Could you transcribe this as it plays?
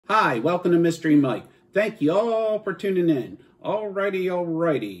Hi, welcome to Mystery Mike. Thank you all for tuning in.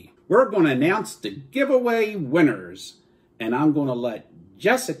 Alrighty. We're going to announce the giveaway winners. And I'm going to let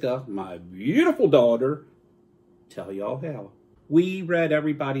Jessica, my beautiful daughter, tell y'all how. We read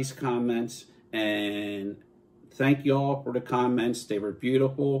everybody's comments and thank y'all for the comments. They were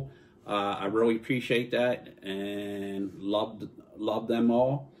beautiful. I really appreciate that and love them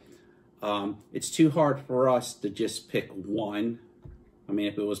all. It's too hard for us to just pick one. I mean,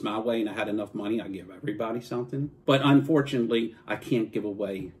 if it was my way and I had enough money, I'd give everybody something. But unfortunately, I can't give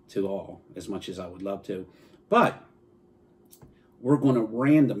away to all as much as I would love to. But we're going to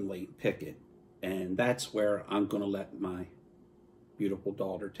randomly pick it. And that's where I'm going to let my beautiful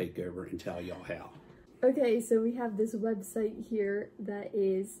daughter take over and tell y'all how. Okay, so we have this website here that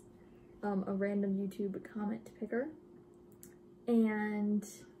is a random YouTube comment picker. And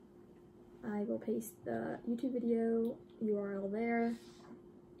I will paste the YouTube video URL there.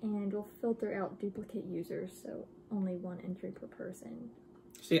 And we'll filter out duplicate users, so only one entry per person.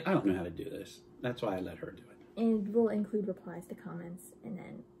 See, I don't know how to do this. That's why I let her do it. And we'll include replies to comments, and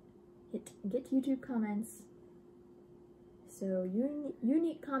then hit get YouTube comments. So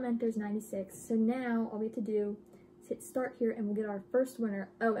unique commenters 96. So now all we have to do is hit start here, and we'll get our first winner.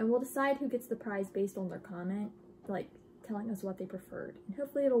 Oh, and we'll decide who gets the prize based on their comment, like telling us what they preferred. And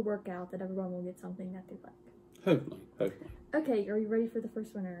hopefully it'll work out that everyone will get something that they like. Hopefully. Okay, are you ready for the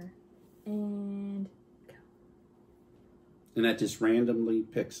first winner? And go. And that just randomly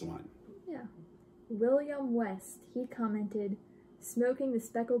picks one. Yeah. William West, he commented, smoking the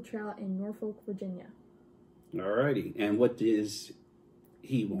speckled trout in Norfolk, Virginia. Alrighty, and what does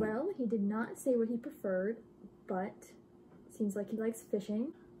he want? Well, he did not say what he preferred, but it seems like he likes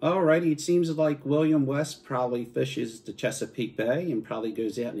fishing. Alrighty, it seems like William West probably fishes the Chesapeake Bay and probably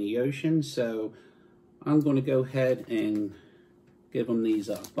goes out in the ocean, so I'm going to go ahead and give him these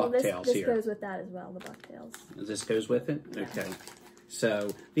bucktails this here. This goes with that as well, the bucktails. This goes with it? Yeah. Okay.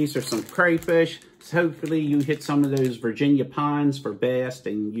 So these are some crayfish. So hopefully you hit some of those Virginia ponds for bass,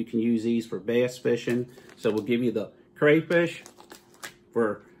 and you can use these for bass fishing. So we'll give you the crayfish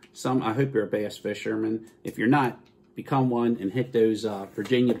for some. I hope you're a bass fisherman. If you're not, become one and hit those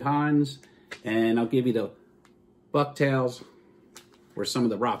Virginia ponds. And I'll give you the bucktails for some of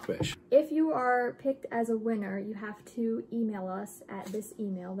the rockfish. If you are picked as a winner, you have to email us at this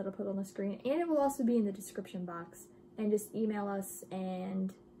email that I'll put on the screen, and it will also be in the description box. And just email us,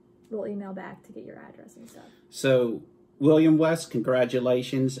 and we'll email back to get your address and stuff. So, William West,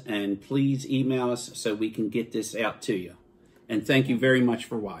 congratulations, and please email us so we can get this out to you. And thank you very much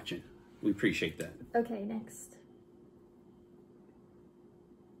for watching. We appreciate that. Okay, next.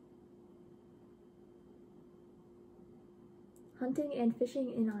 Hunting and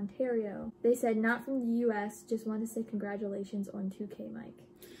fishing in Ontario. They said not from the U.S., just wanted to say congratulations on 2K, Mike.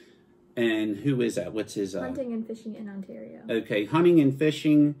 And who is that? What's his... Hunting and fishing in Ontario. Okay, hunting and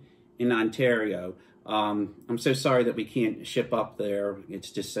fishing in Ontario. I'm so sorry that we can't ship up there.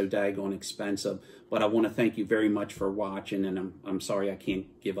 It's just so daggone expensive. But I want to thank you very much for watching, and I'm sorry I can't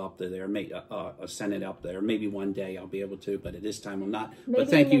give up to there. Send it up there. Maybe one day I'll be able to, but at this time I'm not. Maybe but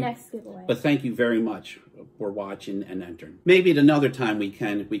thank in the you. Next giveaway. But thank you very much for watching and entering. Maybe at another time we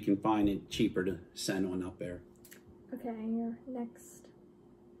can, if we can find it cheaper to send on up there. Okay, here, next.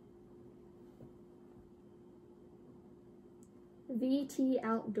 VT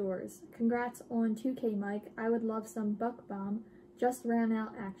Outdoors. Congrats on 2K, Mike. I would love some buck bomb. Just ran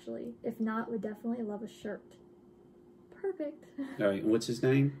out, actually. If not, would definitely love a shirt. Perfect. All right, and what's his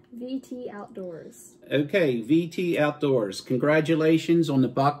name? VT Outdoors. Okay, VT Outdoors. Congratulations on the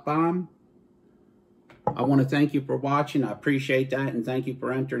buck bomb. I want to thank you for watching. I appreciate that, and thank you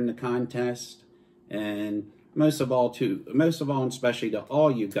for entering the contest. And most of all, and especially to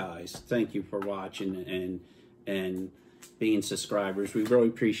all you guys, thank you for watching and being subscribers. We really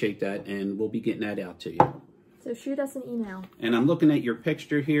appreciate that, and we'll be getting that out to you. So shoot us an email. And I'm looking at your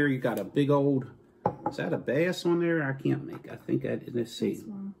picture here. You got a big old, is that a bass on there? I can't make, I think let's see.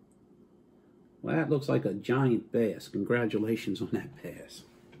 Well, that looks like a giant bass. Congratulations on that bass.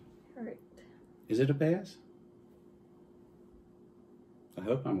 All right. Is it a bass? I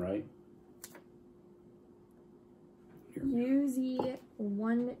hope I'm right.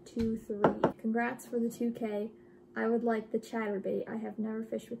 UZ123. Congrats for the 2K. I would like the chatterbait. I have never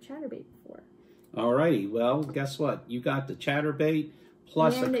fished with chatterbait before. Alrighty, well, guess what? You got the chatterbait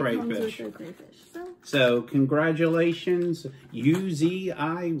plus a crayfish. Comes with a crayfish. So congratulations,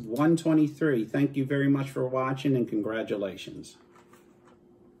 UZI123. Thank you very much for watching, and congratulations.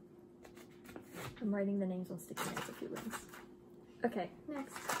 I'm writing the names on sticky notes if he wins. Okay,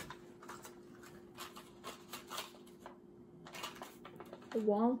 next.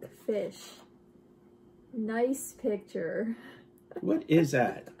 Wonk Fish. Nice picture. What is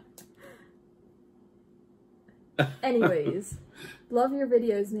that? Anyways, love your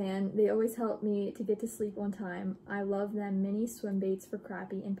videos, man. They always help me to get to sleep on time. I love them. Mini swim baits for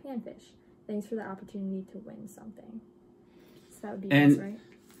crappie and panfish. Thanks for the opportunity to win something. So that would be nice, right?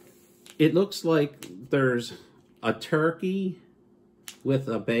 It looks like there's a turkey with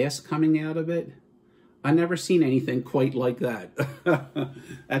a bass coming out of it. I never seen anything quite like that.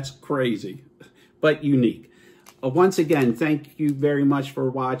 That's crazy, but unique. Once again, thank you very much for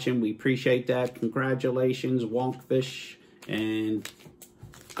watching. We appreciate that. Congratulations, Wonk Fish, and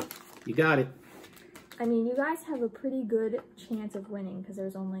you got it. I mean, you guys have a pretty good chance of winning because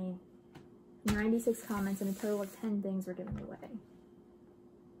there's only 96 comments and a total of 10 things were given away.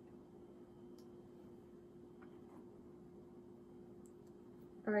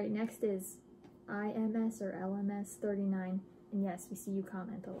 Alright, next is IMS or LMS 39. And yes, we see you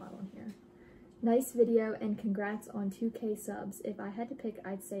comment a lot on here. Nice video and congrats on 2K subs. If I had to pick,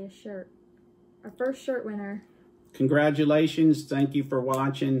 I'd say a shirt. Our first shirt winner. Congratulations. Thank you for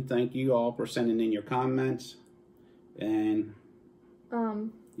watching. Thank you all for sending in your comments. And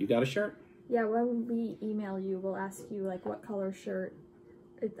you got a shirt. Yeah, when we email you, we'll ask you like what color shirt.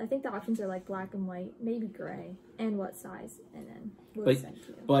 I think the options are like black and white, maybe gray, and what size, and then we'll send to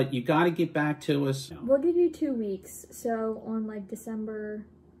you. But you got to get back to us. We'll give you 2 weeks. So on like December,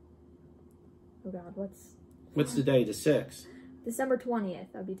 oh God, what's the day? The 6th? December 20th.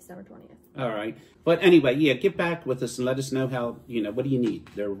 That'll be December 20th. All right. But anyway, yeah, get back with us and let us know how, what do you need?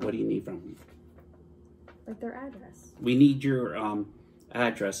 What do you need from them? Like their address. We need your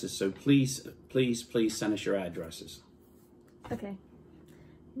addresses, so please, please, please send us your addresses. Okay.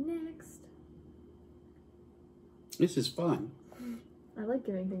 Next. This is fun. I like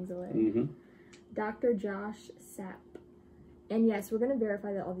giving things away. Mm-hmm. Dr. Josh Sapp. And yes, we're going to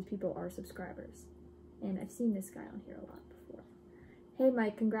verify that all these people are subscribers. And I've seen this guy on here a lot before. Hey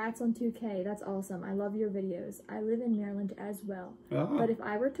Mike, congrats on 2K. That's awesome. I love your videos. I live in Maryland as well. Oh. But if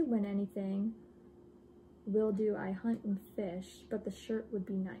I were to win anything, I hunt and fish, but the shirt would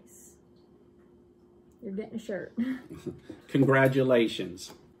be nice. You're getting a shirt.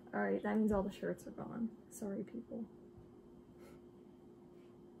 Congratulations. Alright, that means all the shirts are gone. Sorry, people.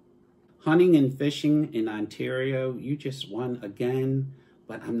 Hunting and fishing in Ontario, you just won again,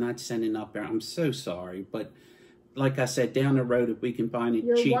 but I'm not sending up there. I'm so sorry, but like I said, down the road, if we can find it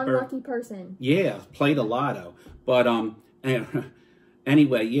cheaper. You're one lucky person. Yeah, played a lotto. But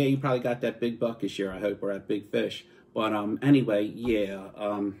anyway, yeah, you probably got that big buck this year, I hope, or that big fish. But anyway, yeah,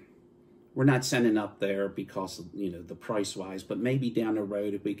 we're not sending up there because of, the price-wise, but maybe down the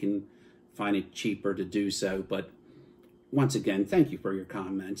road if we can find it cheaper to do so. But once again, thank you for your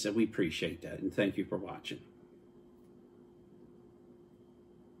comments, and we appreciate that, and thank you for watching.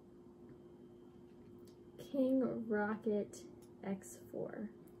 King Rocket X4.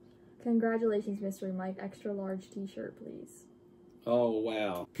 Congratulations, Mystery Mike. Extra large t-shirt, please. Oh,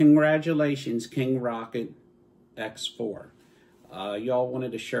 wow. Congratulations, King Rocket X4. Y'all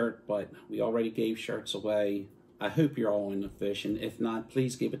wanted a shirt, but we already gave shirts away. I hope you're all into fishing. If not,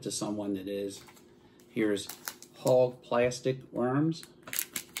 please give it to someone that is. Here's hog plastic worms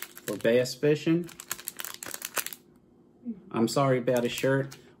for bass fishing. I'm sorry about a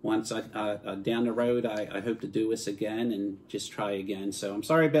shirt. Once down the road, I hope to do this again and just try again. So I'm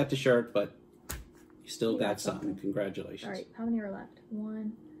sorry about the shirt, but you still got something. Congratulations. All right, how many are left?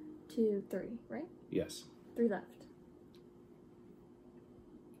 1, 2, 3, right? Yes. 3 left.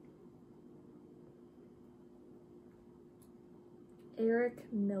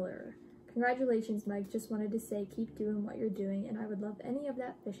 Eric Miller. Congratulations, Mike. Just wanted to say keep doing what you're doing, and I would love any of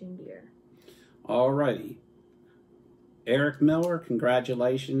that fishing gear. Alrighty. Eric Miller,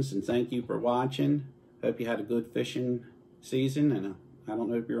 congratulations, and thank you for watching. Hope you had a good fishing season, and I don't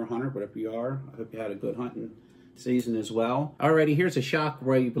know if you're a hunter, but if you are, I hope you had a good hunting season as well. Alrighty, here's a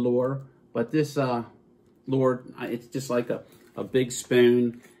shockwave lure, but this lure, it's just like a big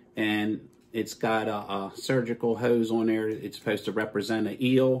spoon, and it's got a surgical hose on there. It's supposed to represent an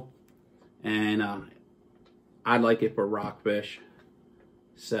eel, and I like it for rockfish,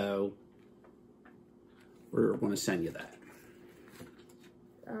 so we're going to send you that.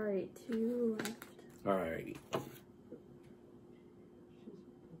 All right, 2 left. All right.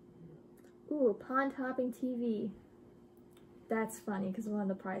 Ooh, pond hopping TV. That's funny because one of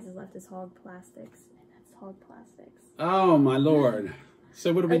the prizes left is hog plastics, and that's hog plastics. Oh my Lord!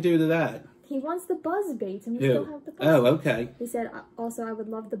 So what do we do to that? He wants the buzz baits, and we still have the buzz. Oh, okay. He said also I would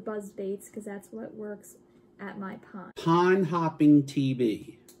love the buzz baits because that's what works at my pond. Pond hopping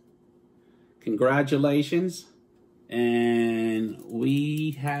TV. Congratulations, And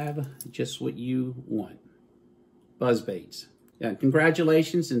we have just what you want. Buzzbaits. Yeah,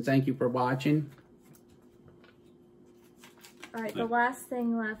 congratulations and thank you for watching. All right, the last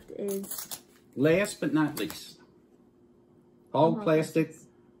thing left is... Last but not least. All plastic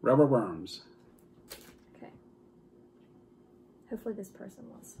rubber worms. Okay. Hopefully this person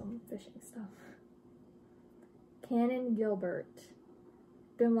wants some fishing stuff. Kannon Gilbert.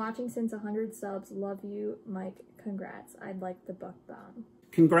 Been watching since 100 subs. Love you, Mike. Congrats. I'd like the buck bomb.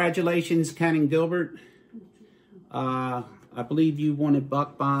 Congratulations, Kannon Gilbert. I believe you wanted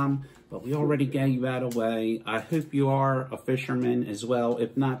buck bomb, but we already gave that away. I hope you are a fisherman as well.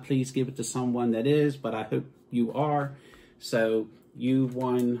 If not, please give it to someone that is, but I hope you are. So you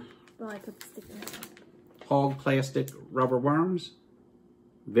won Hog Plastic Rubber Worms.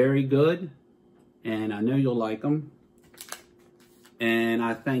 Very good. And I know you'll like them. And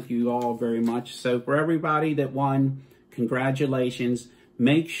I thank you all very much. So for everybody that won, congratulations.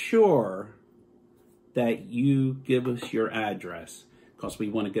 Make sure that you give us your address, because we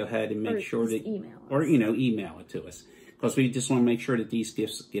want to go ahead and make sure that, email it to us, because we just want to make sure that these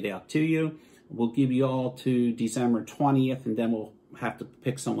gifts get out to you. We'll give you all to December 20th, and then we'll have to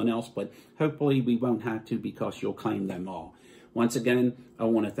pick someone else, but hopefully we won't have to, because you'll claim them all. Once again, I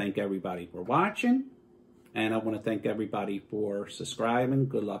want to thank everybody for watching. And I want to thank everybody for subscribing.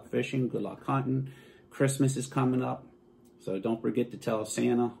 Good luck fishing. Good luck hunting. Christmas is coming up. So don't forget to tell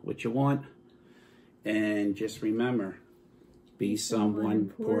Santa what you want. And just remember, be someone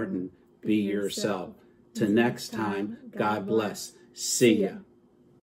important. Be yourself. Till next time, God bless. See ya.